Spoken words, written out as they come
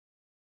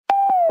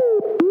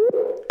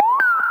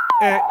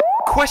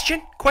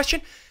Question?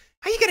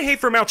 How you gonna hate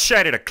from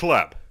outside of the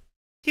club?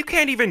 You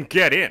can't even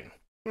get in.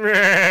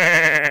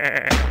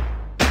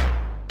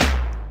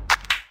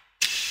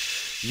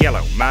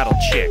 Yellow model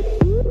chick,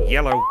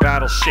 yellow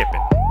bottle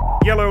shipping,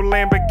 yellow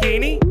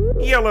Lamborghini,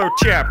 yellow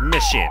top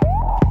mission.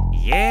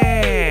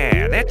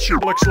 Yeah, that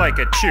looks like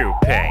a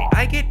toupee.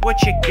 I get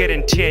what you get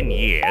in 10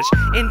 years,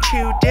 in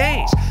 2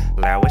 days.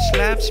 Lois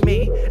loves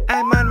me,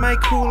 I'm on my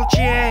cool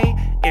J.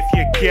 If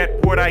you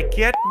get what I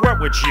get,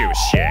 what would you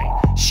say?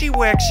 She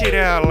whacks it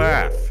all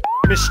off,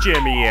 Mr.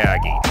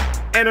 Miyagi.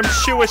 And I'm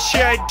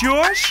suicide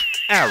doors?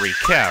 Ari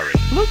Kari.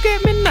 Look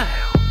at me now.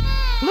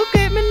 Look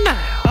at me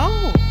now.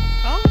 Oh.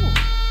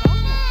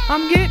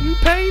 I'm getting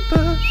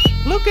papers.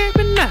 Look at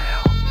me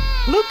now.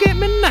 Look at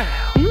me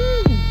now.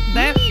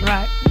 That's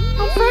right.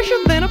 I'm fresher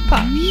than a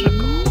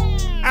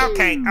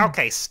popsicle.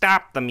 Okay,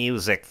 stop the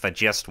music for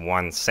just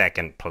 1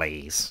 second,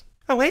 please.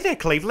 Oh, hey there,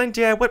 Cleveland.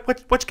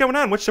 What's going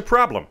on? What's the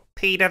problem?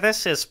 Peter,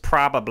 this is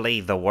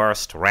probably the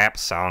worst rap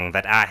song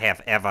that I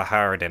have ever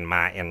heard in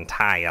my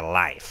entire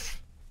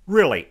life.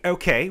 Really?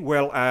 Okay,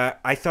 well,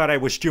 I thought I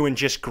was doing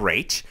just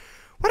great.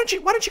 Why don't you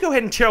go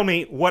ahead and tell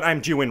me what I'm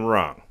doing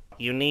wrong?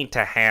 You need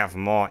to have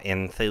more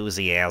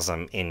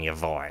enthusiasm in your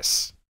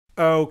voice.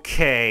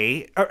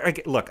 Okay.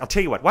 Look, I'll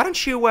tell you what. Why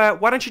don't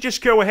you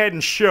just go ahead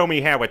and show me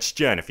how it's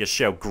done if you're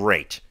so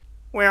great?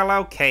 Well,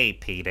 okay,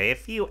 Peter,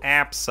 if you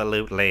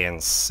absolutely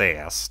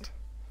insist.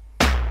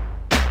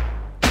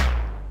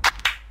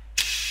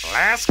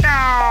 Let's go!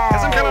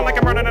 Cause I'm feeling like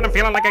I'm running and I'm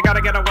feeling like I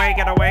gotta get away.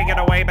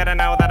 But I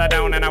know that I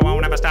don't and I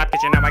won't ever stop,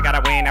 cause you know I gotta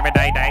win every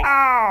day.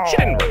 Oh. She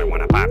didn't really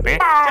wanna pop me.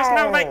 Just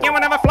know that you will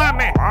never flop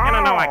me. And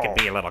I know I could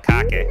be a little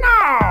cocky.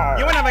 No!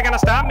 You were never gonna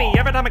stop me.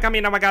 Every time I come,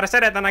 you know I gotta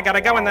set it, then I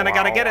gotta go, and then I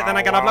gotta get it, then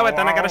I gotta blow it,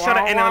 then I gotta shut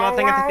it, and the little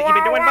thing that you be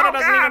doing, but it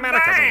doesn't even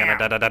matter, cause I'm gonna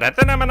da-da-da-da.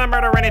 Then I'm gonna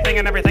murder anything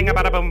and everything,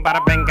 bada boom, bada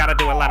bing. Gotta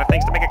do a lot of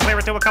things to make it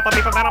clearer to a couple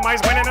people that I'm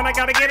always winning, and I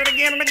gotta get it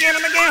again and again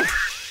and again.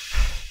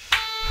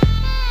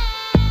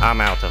 I'm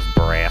out of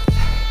breath.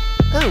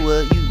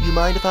 Oh, you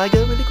mind if I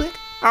go really quick?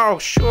 Oh,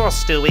 sure,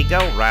 Stewie, go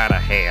right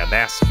ahead,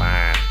 that's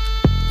fine.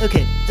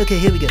 Okay,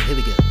 here we go.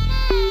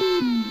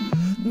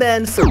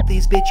 Man, fuck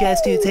these bitch-ass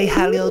dudes, hey,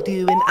 how y'all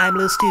doing? I'm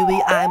Lil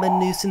Stewie, I'm a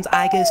nuisance,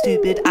 I go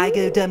stupid, I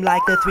go dumb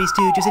like the Three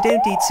Stooges, I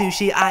don't eat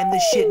sushi, I'm the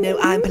shit, no,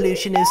 I'm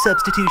pollution, no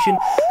substitution.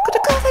 Got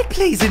a girl that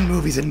plays in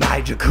movies in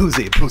my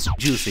jacuzzi, pussy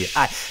juicy,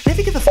 I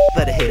never give a f***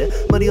 about a hater,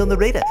 money on the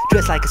radar,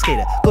 dress like a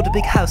skater, got a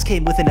big house,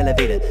 came with an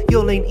elevator,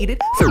 y'all ain't eat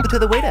it, f*** to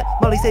the waiter,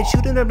 Molly said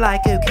shoot and I'm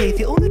like, okay, if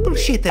you own that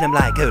bullshit then I'm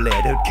like, ole,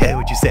 I don't care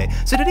what you say,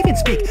 so don't even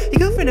speak, your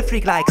girlfriend a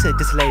freak like Cirque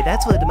du Soleil,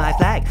 that's word of my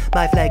flag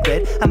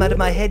red, I'm out of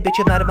my head, bitch,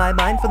 I'm out of my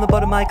mind, from the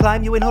bottom of my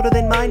climb, you ain't hotter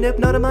than mine, nope,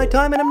 not of my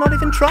time, and I'm not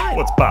even trying.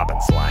 What's bobbing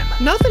slime?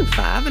 Nothing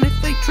 5, and if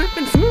they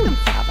trippin', them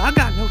 5. I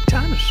got no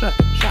time to suck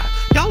inside.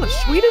 Y'all as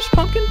sweet as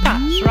pumpkin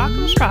pies.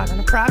 Rockin' stride in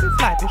a private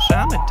flight. Yes,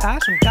 I'm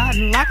enticed and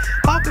guiding light.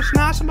 Focus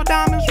nice and my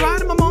diamonds right,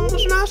 and my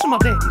mama's nice and my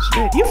daddy's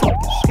dead. You fucking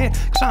scared,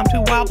 cause I'm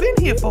too wild. Been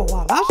here for a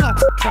while. I was like,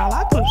 trial,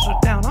 I push it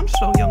down. I'm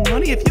so young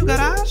money. If you got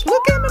eyes,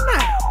 look at me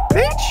now,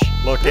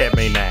 bitch. Look at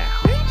me now.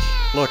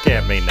 Bitch. Look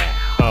at me now.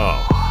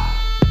 Oh.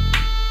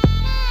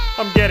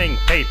 I'm getting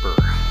paper.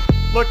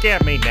 Look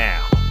at me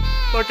now.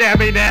 Look at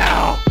me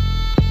now.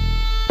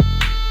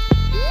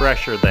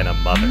 Fresher than a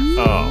mother.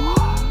 Oh.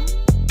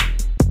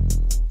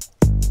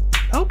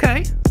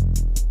 Okay.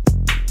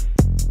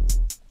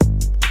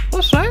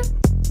 What's that?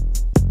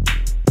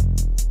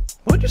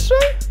 What'd you say?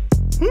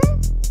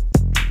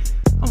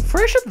 I'm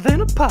fresher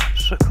than a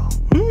popsicle.